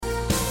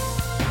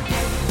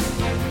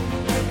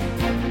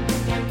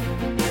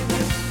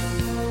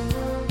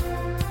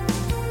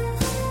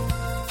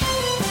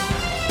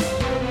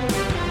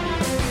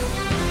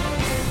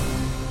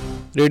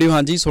Radio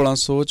ਹਾਂਜੀ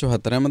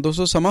 1674 ਮੈਂ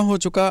ਦੋਸਤੋ ਸਮਾਂ ਹੋ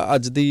ਚੁੱਕਾ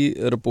ਅੱਜ ਦੀ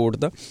ਰਿਪੋਰਟ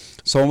ਦਾ।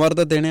 ਸੋਮਵਾਰ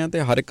ਦਾ ਦਿਨ ਆ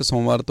ਅਤੇ ਹਰ ਇੱਕ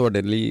ਸੋਮਵਾਰ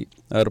ਤੁਹਾਡੇ ਲਈ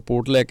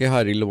ਰਿਪੋਰਟ ਲੈ ਕੇ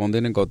ਹਾਜ਼ਰੀ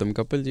ਲਵਾਉਂਦੇ ਨੇ ਗੌਤਮ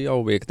ਕਪਿਲ ਜੀ।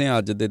 ਆਓ ਵੇਖਦੇ ਹਾਂ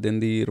ਅੱਜ ਦੇ ਦਿਨ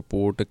ਦੀ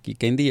ਰਿਪੋਰਟ ਕੀ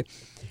ਕਹਿੰਦੀ ਹੈ।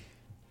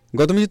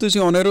 ਗੌਤਮ ਜੀ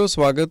ਤੁਸੀਂ ਆਉਣੇ ਰਹੋ,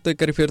 ਸਵਾਗਤ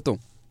ਇੱਕ ਵਾਰੀ ਫਿਰ ਤੋਂ।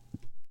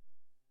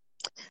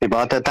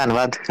 ਬਹੁਤ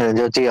ਧੰਨਵਾਦ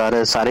ਜੋਤ ਜੀ,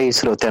 ਔਰ ਸਾਰੇ ਹੀ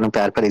ਸਰੋਤਿਆਂ ਨੂੰ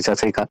ਪਿਆਰ ਭਰੀ ਸਤਿ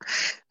ਸ੍ਰੀ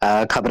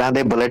ਅਕਾਲ। ਖਬਰਾਂ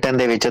ਦੇ ਬੁਲੇਟਿਨ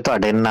ਦੇ ਵਿੱਚ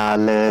ਤੁਹਾਡੇ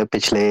ਨਾਲ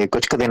ਪਿਛਲੇ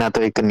ਕੁਝ ਕੁ ਦਿਨਾਂ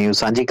ਤੋਂ ਇੱਕ ਨਿਊਜ਼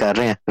ਸਾਂਝੀ ਕਰ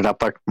ਰਹੇ ਹਾਂ।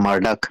 ਰਪਰਟ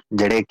ਮਰਡਕ,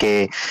 ਜਿਹੜੇ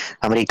ਕਿ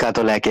ਅਮਰੀਕਾ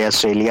ਤੋਂ ਲੈ ਕੇ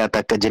ਆਸਟ੍ਰੇਲੀਆ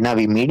ਤੱਕ ਜਿੰਨਾ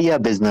ਵੀ ਮੀਡੀਆ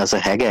ਬਿਜ਼ਨਸ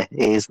ਹੈਗਾ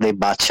ਇਸ ਦੇ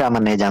ਬਾਦਸ਼ਾਹ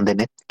ਮੰਨੇ ਜਾਂਦੇ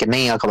ਨੇ। ਕਿੰਨੇ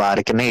ਹੀ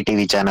ਅਖਬਾਰ, ਕਿੰਨੇ ਹੀ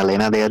ਟੀਵੀ ਚੈਨਲ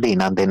ਇਹਨਾਂ ਦੇ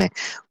ਅਧੀਨ ਆਉਂਦੇ ਨੇ।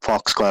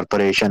 ਫੌਕਸ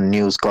ਕਾਰਪੋਰੇਸ਼ਨ,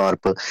 ਨਿਊਜ਼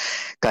ਕਾਰਪ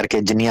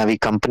ਕਰਕੇ ਜਿੰਨੀਆਂ ਵੀ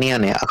ਕੰਪਨੀਆਂ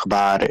ਨੇ,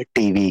 ਅਖਬਾਰ,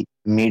 ਟੀਵੀ,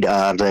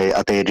 ਮੀਡੀਆ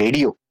ਅਤੇ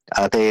ਰੇਡੀਓ,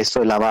 ਅਤੇ ਇਸ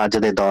ਤੋਂ ਇਲਾਵਾ ਅੱਜ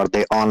ਦੇ ਦੌਰ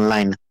ਦੇ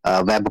ਆਨਲਾਈਨ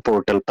ਵੈਬ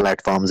ਪੋਰਟਲ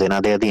ਪਲੇਟਫਾਰਮਸ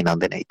ਇਹਨਾਂ ਦੇ ਅਧੀਨ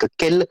ਆਉਂਦੇ ਨੇ। ਇੱਕ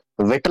ਕਿਲ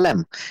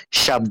ਵਿਟਲਮ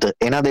ਸ਼ਬਦ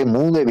ਇਹਨਾਂ ਦੇ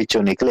ਮੂੰਹ ਦੇ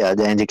ਵਿੱਚੋਂ ਨਿਕਲਿਆ,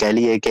 ਜਾਂ ਇੰਝ ਕਹਿ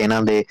ਲਈਏ ਕਿ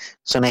ਇਹਨਾਂ ਦੇ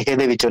ਸੁਨੇਹੇ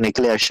ਦੇ ਵਿੱਚੋਂ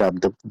ਨਿਕਲਿਆ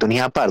ਸ਼ਬਦ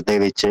ਦੁਨੀਆ ਭਰ ਦੇ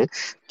ਵਿੱਚ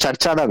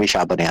ਚਰਚਾ ਦਾ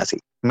ਵਿਸ਼ਾ ਬਣਿਆ ਸੀ।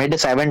 ਮਿਡ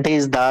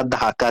 70s ਦਾ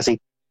ਦਹਾਕਾ ਸੀ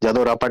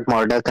ਜਦੋਂ ਰਾਪਰਟ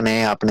ਮਰਡਕ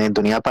ਨੇ ਆਪਣੇ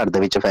ਦੁਨੀਆ ਭਰ ਦੇ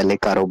ਵਿੱਚ ਫੈਲੇ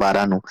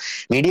ਕਾਰੋਬਾਰਾਂ ਨੂੰ,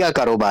 ਮੀਡੀਆ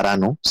ਕਾਰੋਬਾਰਾਂ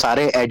ਨੂੰ,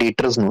 ਸਾਰੇ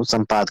ਐਡੀਟਰਸ ਨੂੰ,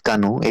 ਸੰਪਾਦਕਾਂ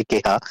ਨੂੰ ਇਹ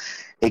ਕਿਹਾ,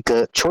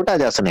 ਇੱਕ ਛੋਟਾ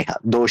ਜਿਹਾ ਸੁਨੇਹਾ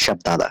 2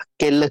 ਸ਼ਬਦਾਂ ਦਾ,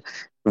 ਕਿਲ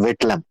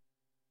ਵਿਟਲਮ।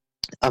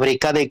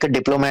 ਅਮਰੀਕਾ ਦੇ ਇੱਕ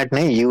ਡਿਪਲੋਮੈਟ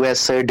ਨੇ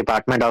US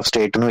ਡਿਪਾਰਟਮੈਂਟ ਆਫ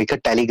ਸਟੇਟ ਨੂੰ ਇੱਕ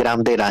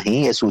ਟੈਲੀਗ੍ਰਾਮ ਦੇ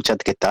ਰਾਹੀਂ ਇਹ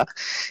ਸੂਚਿਤ ਕੀਤਾ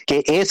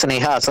ਕਿ ਇਹ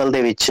ਸੁਨੇਹਾ ਅਸਲ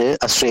ਦੇ ਵਿੱਚ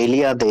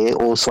ਆਸਟ੍ਰੇਲੀਆ ਦੇ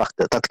ਉਸ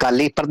ਵਕਤ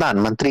ਤਤਕਾਲੀ ਪ੍ਰਧਾਨ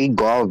ਮੰਤਰੀ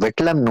ਗੌ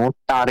ਵਿਟਲਮ ਨੂੰ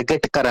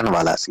ਟਾਰਗੇਟ ਕਰਨ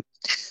ਵਾਲਾ ਸੀ।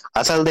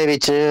 ਅਸਲ ਦੇ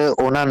ਵਿੱਚ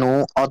ਉਹਨਾਂ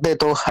ਨੂੰ ਅਹੁਦੇ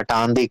ਤੋਂ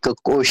ਹਟਾਉਣ ਦੀ ਇੱਕ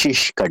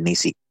ਕੋਸ਼ਿਸ਼ ਕਰਨੀ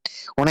ਸੀ।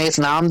 ਹੁਣ ਇਸ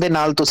ਨਾਮ ਦੇ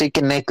ਨਾਲ ਤੁਸੀਂ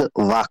ਕਿੰਨੇ ਕੁ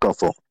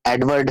ਵਾਕਫ ਹੋ?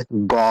 ਐਡਵਰਡ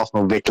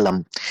ਗੌ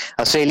ਵਿਟਲਮ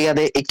ਆਸਟ੍ਰੇਲੀਆ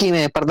ਦੇ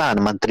 21ਵੇਂ ਪ੍ਰਧਾਨ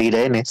ਮੰਤਰੀ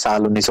ਰਹੇ ਨੇ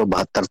ਸਾਲ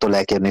 1972 ਤੋਂ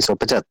ਲੈ ਕੇ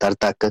 1975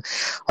 ਤੱਕ,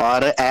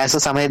 ਔਰ ਇਸ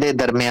ਸਮੇਂ ਦੇ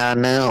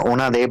ਦਰਮਿਆਨ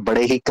ਉਹਨਾਂ ਦੇ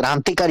ਬੜੇ ਹੀ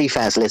ਕ੍ਰਾਂਤੀਕਾਰੀ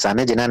ਫੈਸਲੇ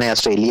ਸਨ ਜਿਨ੍ਹਾਂ ਨੇ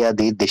ਆਸਟ੍ਰੇਲੀਆ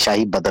ਦੀ ਦਿਸ਼ਾ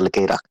ਹੀ ਬਦਲ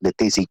ਕੇ ਰੱਖ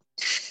ਦਿੱਤੀ ਸੀ।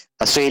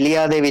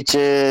 ਆਸਟ੍ਰੇਲੀਆ ਦੇ ਵਿੱਚ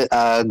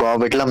ਗੌ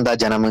ਵਿਟਲਮ ਦਾ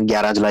ਜਨਮ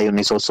 11 ਜੁਲਾਈ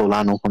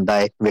 1916 ਨੂੰ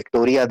ਹੁੰਦਾ ਹੈ।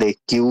 ਵਿਕਟੋਰੀਆ ਦੇ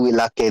ਕਿਊ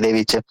ਇਲਾਕੇ ਦੇ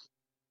ਵਿੱਚ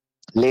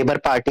ਲੇਬਰ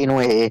ਪਾਰਟੀ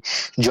ਨੂੰ ਇਹ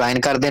ਜੁਆਇਨ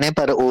ਕਰਦੇ ਨੇ,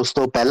 ਪਰ ਉਸ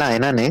ਤੋਂ ਪਹਿਲਾਂ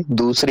ਇਹਨਾਂ ਨੇ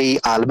ਦੂਸਰੀ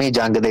ਆਲਮੀ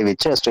ਜੰਗ ਦੇ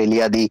ਵਿੱਚ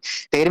ਆਸਟ੍ਰੇਲੀਆ ਦੀ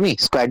 13ਵੀਂ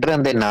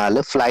ਸਕੁਐਡਰਨ ਦੇ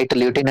ਨਾਲ ਫਲਾਈਟ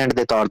ਲਿeutenant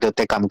ਦੇ ਤੌਰ ਦੇ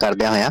ਉੱਤੇ ਕੰਮ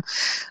ਕਰਦਿਆਂ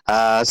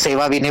ਹੋਇਆ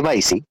ਸੇਵਾ ਵੀ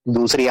ਨਿਭਾਈ ਸੀ।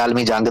 ਦੂਸਰੀ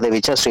ਆਲਮੀ ਜੰਗ ਦੇ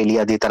ਵਿੱਚ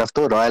ਆਸਟ੍ਰੇਲੀਆ ਦੀ ਤਰਫ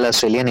ਤੋਂ ਰਾਇਲ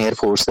ਆਸਟ੍ਰੇਲੀਅਨ ਏਅਰ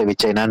ਫੋਰਸ ਦੇ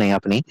ਵਿੱਚ ਇਹਨਾਂ ਨੇ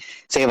ਆਪਣੀ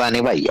ਸੇਵਾ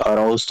ਨਿਭਾਈ, ਔਰ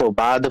ਉਸ ਤੋਂ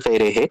ਬਾਅਦ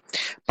ਫਿਰ ਇਹ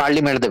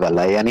ਪਾਰਲੀਮੈਂਟ ਦੇ ਵੱਲ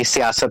ਆਏ, ਯਾਨੀ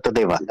ਸਿਆਸਤ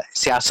ਦੇ ਵੱਲ ਆਏ।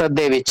 ਸਿਆਸਤ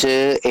ਦੇ ਵਿੱਚ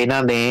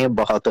ਇਹਨਾਂ ਨੇ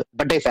ਬਹੁਤ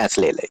ਵੱਡੇ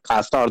ਫੈਸਲੇ ਲਏ,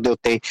 ਖਾਸ ਤੌਰ ਦੇ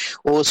ਉੱਤੇ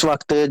ਉਸ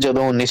ਵਕਤ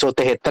ਜਦੋਂ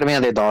 1973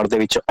 ਦੇ ਦੌਰ ਦੇ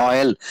ਵਿੱਚ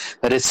ਆਇਲ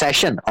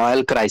ਰਿਸੈਸ਼ਨ,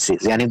 ਆਇਲ ਕ੍ਰਾਈਸਿਸ,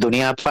 ਯਾਨੀ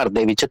ਦੁਨੀਆ ਭਰ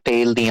ਦੇ ਵਿੱਚ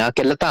ਤੇਲ ਦੀਆਂ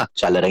ਕਿੱਲਤਾਂ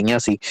ਚੱਲ ਰਹੀਆਂ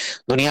ਸੀ।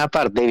 ਦੁਨੀਆ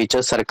ਭਰ ਦੇ ਵਿੱਚ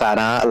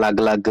ਸਰਕਾਰਾਂ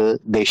ਅਲੱਗ-ਅਲੱਗ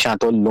ਦੇਸ਼ਾਂ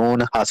ਤੋਂ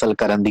ਲੋਨ ਹਾਸਲ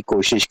ਕਰਨ ਦੀ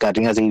ਕੋਸ਼ਿਸ਼ ਕਰ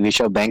ਰਹੀਆਂ ਸੀ।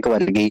 ਵਿਸ਼ਵ ਬੈਂਕ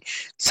ਵਰਗੀ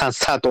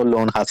ਸੰਸਥਾ ਤੋਂ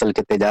ਲੋਨ ਹਾਸਲ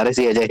ਕੀਤੇ ਜਾ ਰਹੇ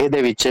ਸੀ। ਅਜਿਹੇ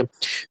ਦੇ ਵਿੱਚ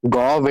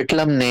ਗੌ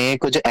ਵਿਟਲਮ ਨੇ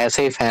ਕੁਝ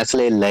ਐਸੇ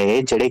ਫੈਸਲੇ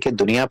ਲਏ ਜਿਹੜੇ ਕਿ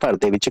ਦੁਨੀਆ ਭਰ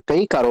ਦੇ ਵਿੱਚ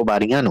ਕਈ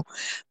ਕਾਰੋਬਾਰੀਆਂ ਨੂੰ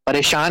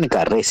ਪਰੇਸ਼ਾਨ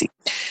ਕਰ ਰਹੇ ਸੀ।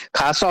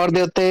 ਖਾਸ ਤੌਰ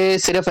ਦੇ ਉੱਤੇ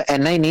ਸਿਰਫ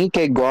ਇੰਨਾ ਹੀ ਨਹੀਂ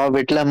ਕਿ ਗੌ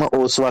ਵਿਟਲਮ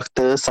ਉਸ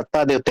ਵਕਤ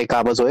ਸੱਤਾ ਦੇ ਉੱਤੇ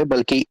ਕਾਬਜ਼ ਹੋਏ,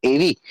 ਬਲਕਿ ਇਹ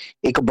ਵੀ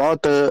ਇੱਕ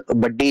ਬਹੁਤ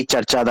ਵੱਡੀ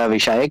ਚਰਚਾ ਦਾ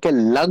ਵਿਸ਼ਾ ਹੈ ਕਿ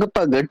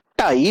ਲਗਭਗ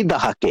 2.5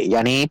 ਦਹਾਕੇ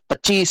ਯਾਨੀ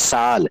 25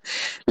 ਸਾਲ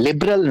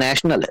ਲਿਬਰਲ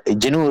ਨੈਸ਼ਨਲ,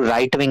 ਜਿਹਨੂੰ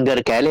ਰਾਈਟ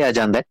ਵਿੰਗਰ ਕਹਿ ਲਿਆ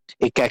ਜਾਂਦਾ,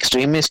 ਇੱਕ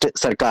ਐਕਸਟ੍ਰੀਮਿਸਟ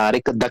ਸਰਕਾਰ,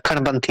 ਇੱਕ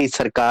ਦੱਖਣਪੰਥੀ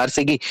ਸਰਕਾਰ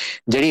ਸੀਗੀ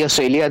ਜਿਹੜੀ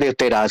ਆਸਟ੍ਰੇਲੀਆ ਦੇ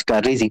ਉੱਤੇ ਰਾਜ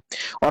ਕਰ ਰਹੀ ਸੀ,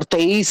 ਔਰ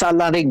 23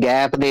 ਸਾਲਾਂ ਦੇ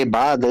ਗੈਪ ਦੇ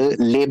ਬਾਅਦ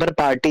ਲੇਬਰ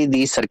ਪਾਰਟੀ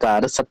ਦੀ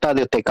ਸਰਕਾਰ ਸੱਤਾ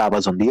ਦੇ ਉੱਤੇ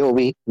ਕਾਬਜ਼ ਹੁੰਦੀ ਹੈ, ਉਹ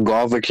ਵੀ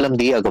ਗੌ ਵਿਟਲਮ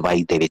ਦੀ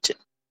ਅਗਵਾਈ ਦੇ ਵਿੱਚ।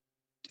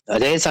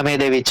 ਅਜਿਹੇ ਸਮੇਂ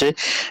ਦੇ ਵਿੱਚ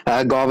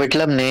ਗੌ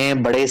ਵਿਟਲਮ ਨੇ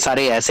ਬੜੇ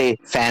ਸਾਰੇ ਐਸੇ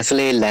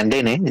ਫੈਸਲੇ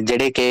ਲੈਂਦੇ ਨੇ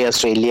ਜਿਹੜੇ ਕਿ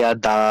ਆਸਟ੍ਰੇਲੀਆ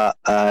ਦਾ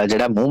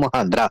ਜਿਹੜਾ ਮੂੰਹ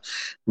ਮੁਹਾਂਦਰਾ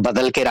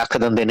ਬਦਲ ਕੇ ਰੱਖ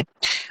ਦਿੰਦੇ ਨੇ।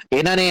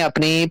 ਇਹਨਾਂ ਨੇ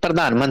ਆਪਣੀ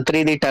ਪ੍ਰਧਾਨ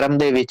ਮੰਤਰੀ ਦੀ ਟਰਮ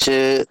ਦੇ ਵਿੱਚ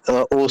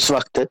ਉਸ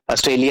ਵਕਤ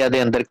ਆਸਟ੍ਰੇਲੀਆ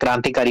ਦੇ ਅੰਦਰ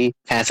ਕ੍ਰਾਂਤੀਕਾਰੀ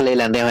ਫੈਸਲੇ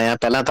ਲੈਂਦੇ ਹੋਏ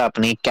ਪਹਿਲਾਂ ਤਾਂ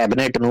ਆਪਣੀ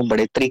ਕੈਬਨਿਟ ਨੂੰ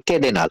ਬੜੇ ਤਰੀਕੇ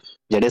ਦੇ ਨਾਲ,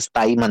 ਜਿਹੜੇ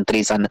 27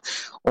 ਮੰਤਰੀ ਸਨ,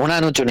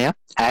 ਉਹਨਾਂ ਨੂੰ ਚੁਣਿਆ।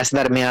 ਇਸ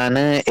ਦਰਮਿਆਨ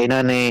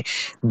ਇਹਨਾਂ ਨੇ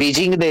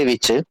ਬੀਜਿੰਗ ਦੇ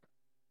ਵਿੱਚ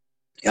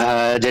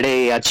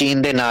ਜਿਹੜੇ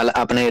ਚੀਨ ਦੇ ਨਾਲ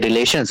ਆਪਣੇ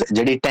ਰਿਲੇਸ਼ਨਸ,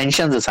 ਜਿਹੜੀ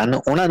ਟੈਨਸ਼ਨਸ ਸਨ,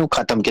 ਉਹਨਾਂ ਨੂੰ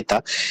ਖਤਮ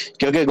ਕੀਤਾ,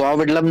 ਕਿਉਂਕਿ ਗੌ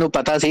ਵਿਟਲਮ ਨੂੰ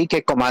ਪਤਾ ਸੀ ਕਿ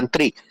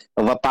ਕੌਮਾਂਤਰੀ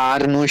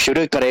ਵਪਾਰ ਨੂੰ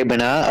ਸ਼ੁਰੂ ਕਰੇ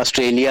ਬਿਨਾਂ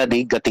ਆਸਟ੍ਰੇਲੀਆ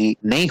ਦੀ ਗਤੀ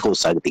ਨਹੀਂ ਹੋ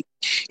ਸਕਦੀ।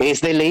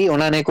 ਇਸ ਦੇ ਲਈ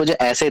ਉਹਨਾਂ ਨੇ ਕੁਝ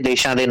ਐਸੇ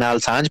ਦੇਸ਼ਾਂ ਦੇ ਨਾਲ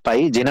ਸਾਂਝ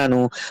ਪਾਈ ਜਿਨ੍ਹਾਂ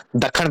ਨੂੰ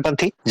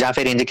ਦੱਖਣਪੰਥੀ, ਜਾਂ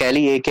ਫਿਰ ਇੰਝ ਕਹਿ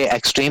ਲਈਏ ਕਿ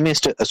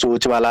ਐਕਸਟ੍ਰੀਮਿਸਟ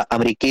ਸੋਚ ਵਾਲਾ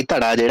ਅਮਰੀਕੀ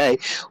ਧੜਾ ਜਿਹੜਾ ਹੈ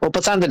ਉਹ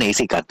ਪਸੰਦ ਨਹੀਂ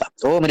ਸੀ ਕਰਦਾ।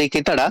 ਉਹ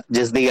ਅਮਰੀਕੀ ਧੜਾ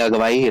ਜਿਸ ਦੀ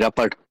ਅਗਵਾਈ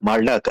ਰਪਰਟ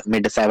ਮਰਡਕ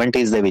ਮਿਡ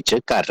 70s ਦੇ ਵਿੱਚ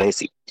ਕਰ ਰਹੇ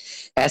ਸੀ।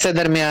 ਐਸੇ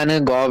ਦਰਮਿਆਨ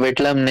ਗੌ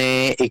ਵਿਟਲਮ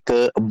ਨੇ ਇੱਕ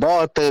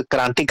ਬਹੁਤ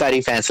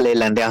ਕ੍ਰਾਂਤੀਕਾਰੀ ਫੈਸਲੇ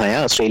ਲੈਂਦਿਆਂ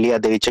ਹੋਇਆ ਆਸਟ੍ਰੇਲੀਆ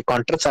ਦੇ ਵਿੱਚ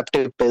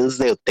ਕੰਟਰਾਸੈਪਟਿਵ ਪਿਲਸ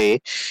ਦੇ ਉੱਤੇ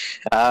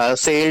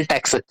ਸੇਲ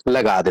ਟੈਕਸ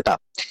ਲਗਾ ਦਿੱਤਾ।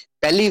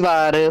 ਪਹਿਲੀ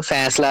ਵਾਰ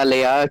ਫੈਸਲਾ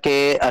ਲਿਆ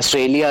ਕਿ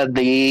ਆਸਟ੍ਰੇਲੀਆ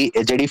ਦੀ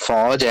ਜਿਹੜੀ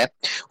ਫੌਜ ਹੈ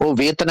ਉਹ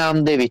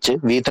ਵੀਅਤਨਾਮ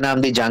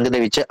ਦੀ ਜੰਗ ਦੇ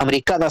ਵਿੱਚ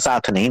ਅਮਰੀਕਾ ਦਾ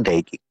ਸਾਥ ਨਹੀਂ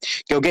ਦੇਗੀ,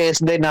 ਕਿਉਂਕਿ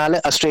ਇਸ ਦੇ ਨਾਲ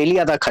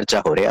ਆਸਟ੍ਰੇਲੀਆ ਦਾ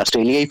ਖਰਚਾ ਹੋ ਰਿਹਾ।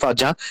 ਆਸਟ੍ਰੇਲੀਆਈ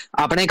ਫੌਜਾਂ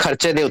ਆਪਣੇ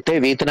ਖਰਚੇ ਦੇ ਉੱਤੇ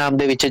ਵੀਅਤਨਾਮ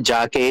ਦੇ ਵਿੱਚ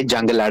ਜਾ ਕੇ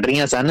ਜੰਗ ਲੜ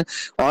ਰਹੀਆਂ ਸਨ,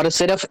 ਔਰ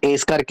ਸਿਰਫ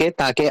ਇਸ ਕਰਕੇ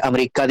ਤਾਂ ਕਿ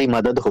ਅਮਰੀਕਾ ਦੀ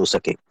ਮਦਦ ਹੋ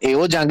ਸਕੇ। ਇਹ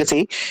ਉਹ ਜੰਗ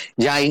ਸੀ,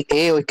 ਜਾਂ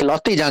ਇਹ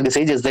ਇਕਲੌਤੀ ਜੰਗ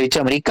ਸੀ ਜਿਸ ਦੇ ਵਿੱਚ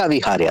ਅਮਰੀਕਾ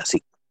ਵੀ ਹਾਰਿਆ ਸੀ।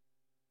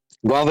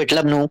 ਗੌ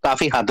ਵਿਟਲਮ ਨੂੰ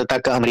ਕਾਫੀ ਹੱਦ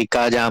ਤੱਕ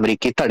ਅਮਰੀਕਾ ਜਾਂ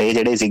ਅਮਰੀਕੀ ਧੜੇ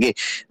ਜਿਹੜੇ ਸੀਗੇ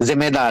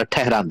ਜ਼ਿੰਮੇਦਾਰ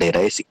ਠਹਿਰਾਉਂਦੇ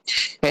ਰਹੇ ਸੀ।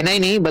 ਇੰਨਾ ਹੀ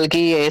ਨਹੀਂ ਬਲਕਿ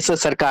ਇਸ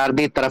ਸਰਕਾਰ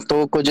ਦੀ ਤਰਫ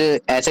ਤੋਂ ਕੁਝ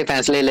ਐਸੇ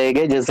ਫੈਸਲੇ ਲਏ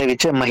ਗਏ ਜਿਸ ਦੇ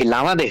ਵਿੱਚ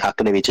ਮਹਿਲਾਵਾਂ ਦੇ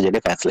ਹੱਕ ਦੇ ਵਿੱਚ ਜਿਹੜੇ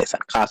ਫੈਸਲੇ ਸਨ,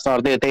 ਖਾਸ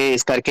ਤੌਰ ਦੇ ਉੱਤੇ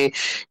ਇਸ ਕਰਕੇ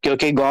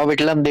ਕਿਉਂਕਿ ਗੌ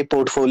ਵਿਟਲਮ ਦੇ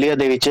ਪੋਰਟਫੋਲੀਓ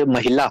ਦੇ ਵਿੱਚ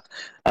ਮਹਿਲਾ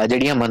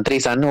ਜਿਹੜੀਆਂ ਮੰਤਰੀ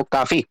ਸਨ ਉਹ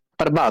ਕਾਫੀ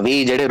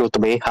ਪ੍ਰਭਾਵੀ ਜਿਹੜੇ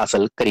ਰੁਤਬੇ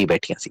ਹਾਸਲ ਕਰੀ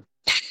ਬੈਠੀਆਂ ਸੀ।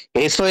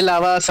 ਇਸ ਤੋਂ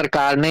ਇਲਾਵਾ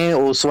ਸਰਕਾਰ ਨੇ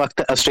ਉਸ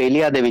ਵਕਤ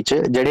ਆਸਟ੍ਰੇਲੀਆ ਦੇ ਵਿੱਚ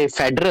ਜਿਹੜੇ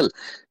ਫੈਡਰਲ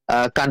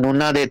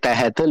ਕਾਨੂੰਨਾਂ ਦੇ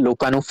ਤਹਿਤ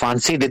ਲੋਕਾਂ ਨੂੰ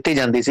ਫਾਂਸੀ ਦਿੱਤੀ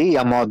ਜਾਂਦੀ ਸੀ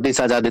ਜਾਂ ਮੌਤ ਦੀ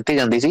ਸਜ਼ਾ ਦਿੱਤੀ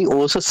ਜਾਂਦੀ ਸੀ,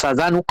 ਉਸ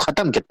ਸਜ਼ਾ ਨੂੰ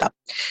ਖਤਮ ਕੀਤਾ।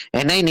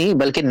 ਇੰਨਾ ਹੀ ਨਹੀਂ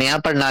ਬਲਕਿ ਨਿਆਂ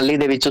ਪ੍ਰਣਾਲੀ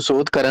ਦੇ ਵਿੱਚ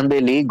ਸੋਧ ਕਰਨ ਦੇ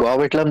ਲਈ ਗੌ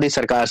ਵਿਟਲਮ ਦੀ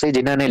ਸਰਕਾਰ ਸੀ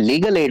ਜਿਨ੍ਹਾਂ ਨੇ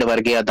ਲੀਗਲ ਏਡ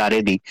ਵਰਗੇ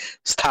ਅਦਾਰੇ ਦੀ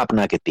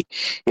ਸਥਾਪਨਾ ਕੀਤੀ।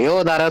 ਇਹ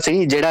ਉਹ ਅਦਾਰਾ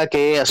ਸੀ ਜਿਹੜਾ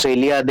ਕਿ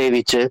ਆਸਟ੍ਰੇਲੀਆ ਦੇ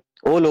ਵਿੱਚ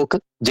ਉਹ ਲੋਕ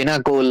ਜਿਨ੍ਹਾਂ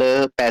ਕੋਲ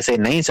ਪੈਸੇ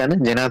ਨਹੀਂ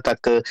ਸਨ, ਜਿਨ੍ਹਾਂ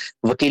ਤੱਕ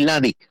ਵਕੀਲਾਂ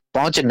ਦੀ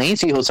ਪਹੁੰਚ ਨਹੀਂ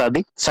ਸੀ ਹੋ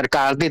ਸਕਦੀ,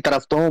 ਸਰਕਾਰ ਦੀ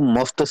ਤਰਫ ਤੋਂ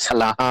ਮੁਫਤ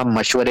ਸਲਾਹਾਂ,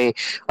 ਮਸ਼ਵਰੇ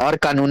ਔਰ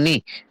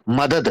ਕਾਨੂੰਨੀ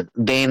ਮਦਦ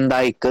ਦੇਣ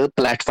ਦਾ ਇੱਕ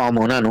ਪਲੇਟਫਾਰਮ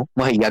ਉਹਨਾਂ ਨੂੰ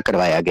ਮੁਹੱਈਆ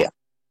ਕਰਵਾਇਆ ਗਿਆ।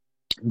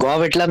 ਗੌ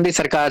ਵਿਟਲਮ ਦੀ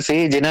ਸਰਕਾਰ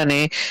ਸੀ ਜਿਨ੍ਹਾਂ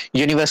ਨੇ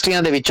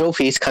ਯੂਨੀਵਰਸਿਟੀਆਂ ਦੇ ਵਿੱਚੋਂ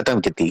ਫੀਸ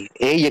ਖਤਮ ਕੀਤੀ।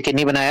 ਇਹ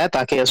ਯਕੀਨੀ ਬਣਾਇਆ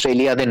ਤਾਂ ਕਿ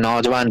ਆਸਟ੍ਰੇਲੀਆ ਦੇ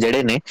ਨੌਜਵਾਨ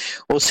ਜਿਹੜੇ ਨੇ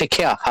ਉਹ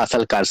ਸਿੱਖਿਆ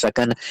ਹਾਸਲ ਕਰ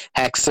ਸਕਣ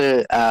ਹੈਕਸ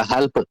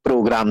ਹੈਲਪ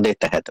ਪ੍ਰੋਗਰਾਮ ਦੇ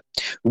ਤਹਿਤ।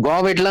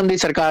 ਗੌ ਵਿਟਲਮ ਦੀ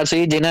ਸਰਕਾਰ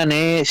ਸੀ ਜਿਨ੍ਹਾਂ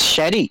ਨੇ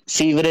ਸ਼ਹਿਰੀ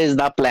ਸੀਵਰੇਜ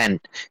ਦਾ ਪਲਾਨ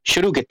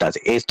ਸ਼ੁਰੂ ਕੀਤਾ ਸੀ।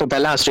 ਇਸ ਤੋਂ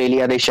ਪਹਿਲਾਂ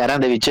ਆਸਟ੍ਰੇਲੀਆ ਦੇ ਸ਼ਹਿਰਾਂ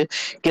ਦੇ ਵਿੱਚ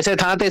ਕਿਸੇ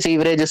ਥਾਂ ਤੇ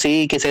ਸੀਵਰੇਜ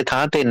ਸੀ, ਕਿਸੇ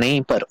ਥਾਂ ਤੇ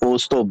ਨਹੀਂ, ਪਰ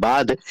ਉਸ ਤੋਂ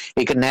ਬਾਅਦ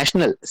ਇੱਕ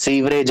ਨੈਸ਼ਨਲ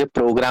ਸੀਵਰੇਜ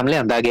ਪ੍ਰੋਗਰਾਮ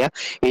ਲਿਆਂਦਾ ਗਿਆ।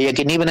 ਇਹ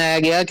ਯਕੀਨੀ ਬਣਾਇਆ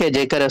ਗਿਆ ਕਿ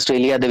ਜੇਕਰ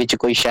ਆਸਟ੍ਰੇਲੀਆ ਦੇ ਵਿੱਚ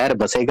ਕੋਈ ਸ਼ਹਿਰ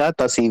ਬਸੇਗਾ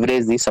ਤਾਂ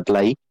ਸੀਵਰੇਜ ਦੀ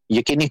ਸਪਲਾਈ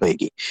ਯਕੀਨੀ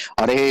ਹੋਏਗੀ।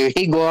 ਔਰ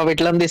ਇਹੀ ਗੌ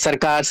ਵਿਟਲਮ ਦੀ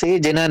ਸਰਕਾਰ ਸੀ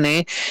ਜਿਨ੍ਹਾਂ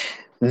ਨੇ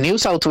ਨਿਊ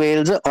ਸਾਊਥ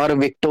ਵੇਲਜ਼ ਔਰ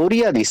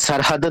ਵਿਕਟੋਰੀਆ ਦੀ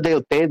ਸਰਹੱਦ ਦੇ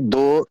ਉੱਤੇ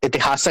ਦੋ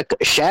ਇਤਿਹਾਸਕ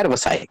ਸ਼ਹਿਰ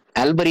ਵਸਾਏ,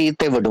 ਐਲਬਰੀ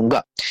ਤੇ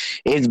ਵਡੂੰਗਾ।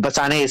 ਇਹ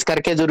ਬਸਾਣੇ ਇਸ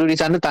ਕਰਕੇ ਜ਼ਰੂਰੀ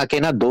ਸਨ ਤਾਂ ਕਿ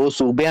ਇਹਨਾਂ ਦੋ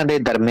ਸੂਬਿਆਂ ਦੇ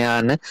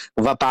ਦਰਮਿਆਨ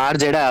ਵਪਾਰ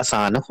ਜਿਹੜਾ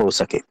ਆਸਾਨ ਹੋ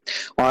ਸਕੇ।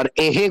 ਔਰ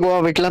ਇਹ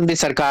ਗੌ ਵਿਟਲਮ ਦੀ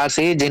ਸਰਕਾਰ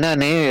ਸੀ ਜਿਨ੍ਹਾਂ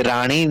ਨੇ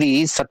ਰਾਣੀ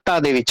ਦੀ ਸੱਤਾ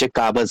ਦੇ ਵਿੱਚ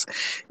ਕਾਬਜ਼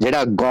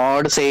ਜਿਹੜਾ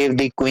ਗੋਡ ਸੇਵ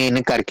ਦੀ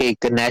ਕੁਈਨ ਕਰਕੇ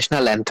ਇੱਕ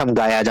ਨੈਸ਼ਨਲ ਐਂਥਮ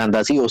ਗਾਇਆ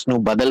ਜਾਂਦਾ ਸੀ, ਉਸ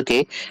ਨੂੰ ਬਦਲ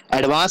ਕੇ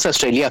ਐਡਵਾਂਸ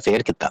ਆਸਟ੍ਰੇਲੀਆ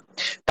ਫੇਰ ਕੀਤਾ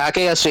ਤਾਂ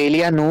ਕਿ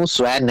ਆਸਟ੍ਰੇਲੀਆ ਨੂੰ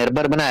ਸਵੈ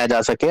ਨਿਰਭਰ ਬਣਾਇਆ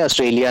ਜਾ ਸਕੇ,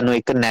 ਆਸਟ੍ਰੇਲੀਆ ਨੂੰ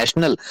ਇੱਕ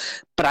ਨੈਸ਼ਨਲ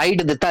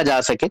ਪ੍ਰਾਈਡ ਦਿੱਤਾ ਜਾ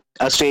ਸਕੇ,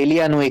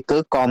 ਆਸਟ੍ਰੇਲੀਆ ਨੂੰ ਇੱਕ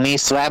ਕੌਮੀ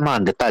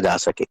ਸਵੈਮਾਨ ਦਿੱਤਾ ਜਾ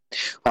ਸਕੇ।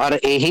 ਔਰ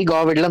ਇਹੀ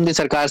ਗੌ ਵਿਟਲਮ ਦੀ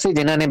ਸਰਕਾਰ ਸੀ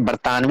ਜਿਨ੍ਹਾਂ ਨੇ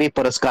ਬਰਤਾਨਵੀ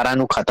ਪੁਰਸਕਾਰਾਂ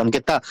ਨੂੰ ਖਤਮ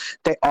ਕੀਤਾ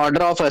ਤੇ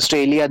ਆਰਡਰ ਆਫ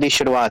ਆਸਟ੍ਰੇਲੀਆ ਦੀ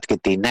ਸ਼ੁਰੂਆਤ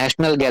ਕੀਤੀ,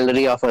 ਨੈਸ਼ਨਲ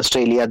ਗੈਲਰੀ ਆਫ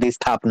ਆਸਟ੍ਰੇਲੀਆ ਦੀ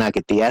ਸਥਾਪਨਾ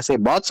ਕੀਤੀ। ਐਸੇ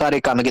ਬਹੁਤ ਸਾਰੇ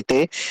ਕੰਮ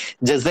ਕੀਤੇ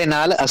ਜਿਸ ਦੇ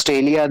ਨਾਲ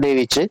ਆਸਟ੍ਰੇਲੀਆ ਦੇ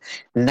ਵਿੱਚ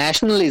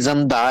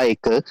ਨੈਸ਼ਨਲਿਜ਼ਮ ਦਾ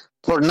ਇੱਕ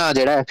ਫੁਰਨਾ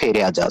ਜਿਹੜਾ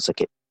ਫੇਰਿਆ ਜਾ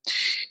ਸਕੇ।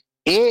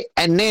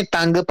 ਇਹ ਇੰਨੇ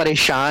ਤੰਗ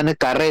ਪਰੇਸ਼ਾਨ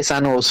ਕਰ ਰਹੇ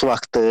ਸਨ ਉਸ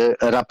ਵਕਤ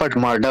ਰਪਰਟ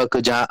ਮਰਡੌਕ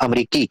ਜਾਂ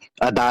ਅਮਰੀਕੀ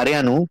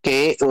ਅਦਾਰਿਆਂ ਨੂੰ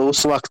ਕਿ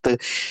ਉਸ ਵਕਤ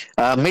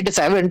ਮਿਡ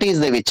 70s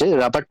ਦੇ ਵਿੱਚ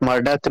ਰਪਰਟ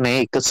ਮਰਡੌਕ ਨੇ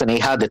ਇੱਕ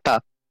ਸੁਨੇਹਾ ਦਿੱਤਾ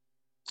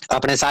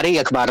ਆਪਣੇ ਸਾਰੇ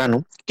ਅਖਬਾਰਾਂ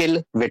ਨੂੰ,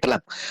 ਕਿਲ ਵਿਟਲਮ।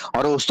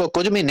 ਔਰ ਉਸ ਤੋਂ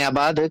ਕੁਝ ਮਹੀਨਿਆਂ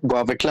ਬਾਅਦ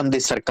ਗੌ ਵਿਟਲਮ ਦੀ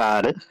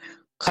ਸਰਕਾਰ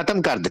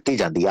ਖਤਮ ਕਰ ਦਿੱਤੀ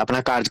ਜਾਂਦੀ ਹੈ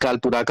ਆਪਣਾ ਕਾਰਜਕਾਲ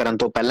ਪੂਰਾ ਕਰਨ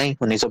ਤੋਂ ਪਹਿਲਾਂ ਹੀ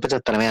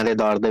 1975 ਦੇ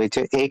ਦੌਰ ਦੇ ਵਿੱਚ,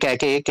 ਇਹ ਕਹਿ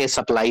ਕੇ ਕਿ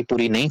ਸਪਲਾਈ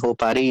ਪੂਰੀ ਨਹੀਂ ਹੋ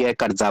ਪਾ ਰਹੀ ਹੈ,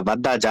 ਕਰਜ਼ਾ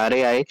ਵੱਧਦਾ ਜਾ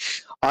ਰਿਹਾ ਹੈ।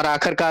 ਔਰ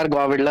ਆਖਰਕਾਰ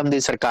ਗੌ ਵਿਟਲਮ ਦੀ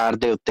ਸਰਕਾਰ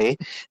ਦੇ ਉੱਤੇ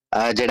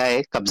ਜਿਹੜਾ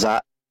ਹੈ ਕਬਜ਼ਾ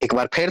ਇੱਕ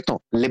ਵਾਰ ਫਿਰ ਤੋਂ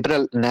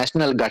ਲਿਬਰਲ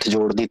ਨੈਸ਼ਨਲ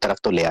ਗੱਠਜੋੜ ਦੀ ਤਰਫ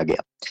ਤੋਂ ਲਿਆ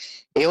ਗਿਆ।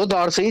 ਇਹ ਉਹ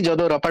ਦੌਰ ਸੀ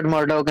ਜਦੋਂ ਰਪਰਟ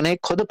ਮਰਡੌਕ ਨੇ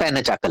ਖੁਦ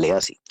ਪੈਨ ਚੱਕ ਲਿਆ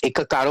ਸੀ।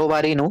 ਇੱਕ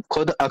ਕਾਰੋਬਾਰੀ ਨੂੰ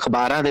ਖੁਦ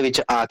ਅਖਬਾਰਾਂ ਦੇ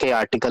ਵਿੱਚ ਆ ਕੇ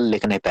ਆਰਟੀਕਲ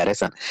ਲਿਖਣੇ ਪੈ ਰਹੇ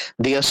ਸਨ।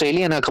 ਦੀ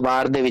ਆਸਟ੍ਰੇਲੀਅਨ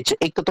ਅਖਬਾਰ ਦੇ ਵਿੱਚ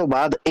ਇੱਕ ਤੋਂ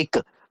ਬਾਅਦ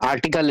ਇੱਕ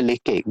ਆਰਟੀਕਲ ਲਿਖ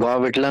ਕੇ ਗੌ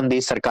ਵਿਟਲਮ ਦੀ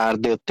ਸਰਕਾਰ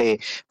ਦੇ ਉੱਤੇ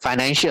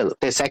ਫਾਈਨੈਂਸ਼ੀਅਲ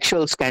ਤੇ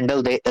ਸੈਕਸ਼ੂਅਲ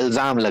ਸਕੈਂਡਲ ਦੇ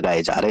ਇਲਜ਼ਾਮ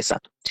ਲਗਾਏ ਜਾ ਰਹੇ ਸਨ।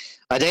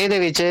 ਅਜਿਹੇ ਦੇ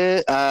ਵਿੱਚ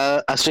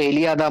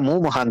ਆਸਟ੍ਰੇਲੀਆ ਦਾ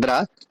ਮੂੰਹ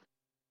ਮੁਹਾਂਦਰਾ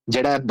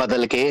ਜਿਹੜਾ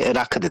ਬਦਲ ਕੇ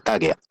ਰੱਖ ਦਿੱਤਾ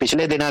ਗਿਆ।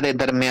 ਪਿਛਲੇ ਦਿਨਾਂ ਦੇ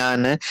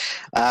ਦਰਮਿਆਨ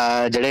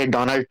ਜਿਹੜੇ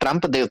ਡੋਨਲਡ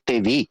ਟਰੰਪ ਦੇ ਉੱਤੇ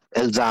ਵੀ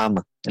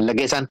ਇਲਜ਼ਾਮ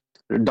ਲੱਗੇ ਸਨ,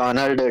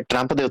 ਡੋਨਲਡ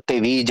ਟਰੰਪ ਦੇ ਉੱਤੇ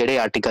ਵੀ ਜਿਹੜੇ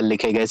ਆਰਟੀਕਲ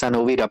ਲਿਖੇ ਗਏ ਸਨ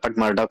ਉਹ ਵੀ ਰਪਰਟ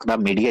ਮਰਡੌਕ ਦਾ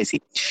ਮੀਡੀਆ ਸੀ।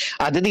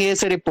 ਅੱਜ ਦੀ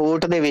ਇਸ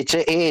ਰਿਪੋਰਟ ਦੇ ਵਿੱਚ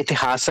ਇਹ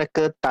ਇਤਿਹਾਸਕ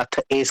ਤੱਥ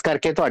ਇਸ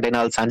ਕਰਕੇ ਤੁਹਾਡੇ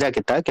ਨਾਲ ਸਾਂਝਾ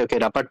ਕੀਤਾ ਕਿਉਂਕਿ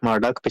ਰਪਰਟ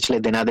ਮਰਡੌਕ ਪਿਛਲੇ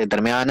ਦਿਨਾਂ ਦੇ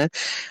ਦਰਮਿਆਨ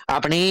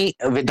ਆਪਣੀ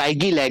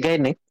ਵਿਦਾਇਗੀ ਲੈ ਗਏ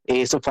ਨੇ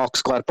ਇਸ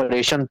ਫੌਕਸ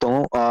ਕਾਰਪੋਰੇਸ਼ਨ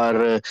ਤੋਂ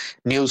ਔਰ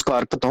ਨਿਊਜ਼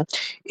ਕਾਰਪ ਤੋਂ।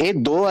 ਇਹ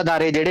ਦੋ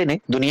ਅਦਾਰੇ ਜਿਹੜੇ ਨੇ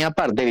ਦੁਨੀਆ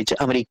ਭਰ ਦੇ ਵਿੱਚ,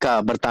 ਅਮਰੀਕਾ,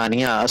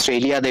 ਬਰਤਾਨੀਆ,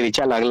 ਆਸਟ੍ਰੇਲੀਆ ਦੇ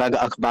ਵਿੱਚ ਅਲੱਗ-ਅਲੱਗ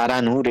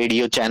ਅਖਬਾਰਾਂ ਨੂੰ,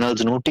 ਰੇਡੀਓ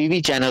ਚੈਨਲਸ ਨੂੰ,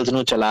 ਟੀਵੀ ਚੈਨਲਸ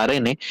ਨੂੰ ਚਲਾ ਰਹੇ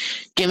ਨੇ।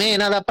 ਕਿਵੇਂ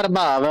ਇਹਨਾਂ ਦਾ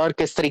ਪ੍ਰਭਾਵ ਔਰ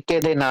ਕਿਸ ਤਰੀਕੇ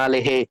ਦੇ ਨਾਲ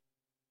ਇਹ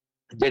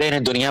ਜਿਹੜੇ ਨੇ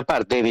ਦੁਨੀਆ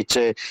ਭਰ ਦੇ ਵਿੱਚ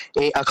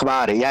ਇਹ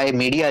ਅਖਬਾਰ ਜਾਂ ਇਹ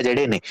ਮੀਡੀਆ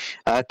ਜਿਹੜੇ ਨੇ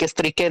ਕਿਸ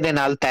ਤਰੀਕੇ ਦੇ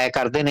ਨਾਲ ਤੈਅ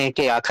ਕਰਦੇ ਨੇ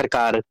ਕਿ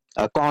ਆਖਰਕਾਰ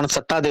ਕੌਣ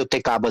ਸੱਤਾ ਦੇ ਉੱਤੇ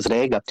ਕਾਬਜ਼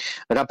ਰਹੇਗਾ।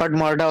 ਰਪਰਟ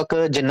ਮਰਡੌਕ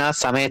ਜਿੰਨਾ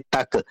ਸਮੇਂ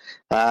ਤੱਕ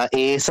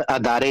ਇਸ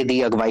ਅਦਾਰੇ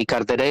ਦੀ ਅਗਵਾਈ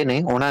ਕਰਦੇ ਰਹੇ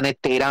ਨੇ, ਉਹਨਾਂ ਨੇ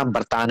 13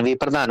 ਬਰਤਾਨਵੀ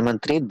ਪ੍ਰਧਾਨ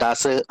ਮੰਤਰੀ,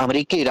 10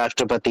 ਅਮਰੀਕੀ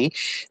ਰਾਸ਼ਟਰਪਤੀ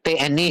ਤੇ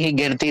ਇੰਨੀ ਹੀ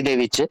ਗਿਣਤੀ ਦੇ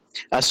ਵਿੱਚ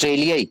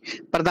ਆਸਟ੍ਰੇਲੀਆਈ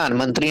ਪ੍ਰਧਾਨ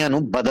ਮੰਤਰੀਆਂ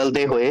ਨੂੰ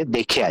ਬਦਲਦੇ ਹੋਏ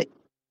ਦੇਖਿਆ ਹੈ।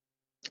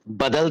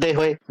 ਬਦਲਦੇ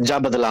ਹੋਏ ਜਾਂ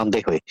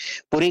ਬਦਲਾਉਂਦੇ ਹੋਏ।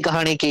 ਪੂਰੀ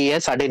ਕਹਾਣੀ ਕੀ ਹੈ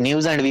ਸਾਡੇ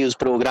ਨਿਊਜ਼ ਐਂਡ ਵਿਊਜ਼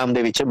ਪ੍ਰੋਗਰਾਮ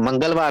ਦੇ ਵਿੱਚ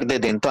ਮੰਗਲਵਾਰ ਦੇ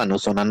ਦਿਨ ਤੁਹਾਨੂੰ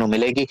ਸੁਣਨ ਨੂੰ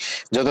ਮਿਲੇਗੀ,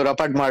 ਜਦੋਂ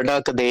ਰਪਰਟ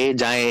ਮਰਡੌਕ ਦੇ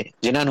ਜਾਂ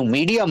ਜਿਨ੍ਹਾਂ ਨੂੰ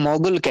ਮੀਡੀਆ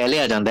ਮੋਗਲ ਕਹਿ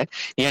ਲਿਆ ਜਾਂਦਾ ਹੈ,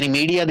 ਯਾਨੀ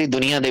ਮੀਡੀਆ ਦੀ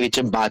ਦੁਨੀਆ ਦੇ ਵਿੱਚ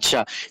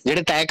ਬਾਦਸ਼ਾਹ,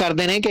 ਜਿਹੜੇ ਤੈਅ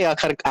ਕਰਦੇ ਨੇ ਕਿ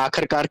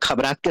ਆਖਰਕਾਰ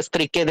ਖਬਰਾਂ ਕਿਸ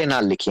ਤਰੀਕੇ ਦੇ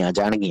ਨਾਲ ਲਿਖੀਆਂ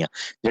ਜਾਣਗੀਆਂ,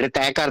 ਜਿਹੜੇ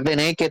ਤੈਅ ਕਰਦੇ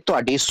ਨੇ ਕਿ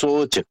ਤੁਹਾਡੀ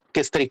ਸੋਚ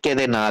ਕਿਸ ਤਰੀਕੇ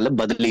ਦੇ ਨਾਲ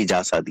ਬਦਲੀ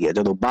ਜਾ ਸਕਦੀ ਹੈ।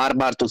 ਜਦੋਂ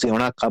ਬਾਰ-ਬਾਰ ਤੁਸੀਂ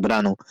ਉਹਨਾਂ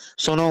ਖਬਰਾਂ ਨੂੰ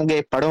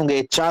ਸੁਣੋਗੇ,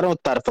 ਪੜ੍ਹੋਗੇ, ਚਾਰੋਂ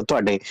ਤਰਫ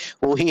ਤੁਹਾਡੇ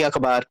ਉਹੀ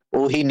ਅਖਬਾਰ,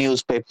 ਉਹੀ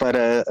ਨਿਊਜ਼ਪੇਪਰ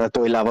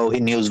ਤੋਂ ਇਲਾਵਾ ਉਹੀ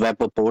ਨਿਊਜ਼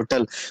ਵੈਬ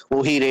ਪੋਰਟਲ,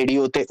 ਉਹੀ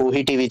ਰੇਡੀਓ ਤੇ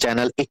ਉਹੀ ਟੀਵੀ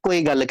ਚੈਨਲ ਇੱਕੋ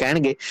ਹੀ ਗੱਲ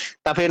ਕਹਿਣਗੇ,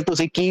 ਤਾਂ ਫਿਰ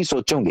ਤੁਸੀਂ ਕੀ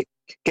ਸੋਚੋਗੇ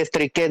ਕਿਸ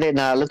ਤਰੀਕੇ ਦੇ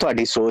ਨਾਲ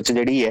ਤੁਹਾਡੀ ਸੋਚ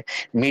ਜਿਹੜੀ ਹੈ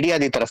ਮੀਡੀਆ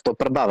ਦੀ ਤਰਫ ਤੋਂ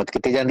ਪ੍ਰਭਾਵਿਤ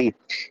ਕੀਤੀ ਜਾਂਦੀ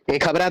ਹੈ। ਇਹ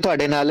ਖਬਰਾਂ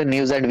ਤੁਹਾਡੇ ਨਾਲ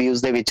ਨਿਊਜ਼ ਐਂਡ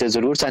ਵਿਊਜ਼ ਦੇ ਵਿੱਚ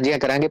ਜ਼ਰੂਰ ਸਾਂਝੀਆਂ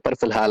ਕਰਾਂਗੇ, ਪਰ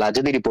ਫਿਲਹਾਲ ਅੱਜ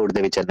ਦੀ ਰਿਪੋਰਟ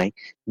ਦੇ ਵਿੱਚ ਨਹੀਂ।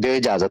 ਦਿਓ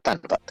ਇਜਾਜ਼ਤ,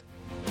 ਧੰਨਵਾਦ।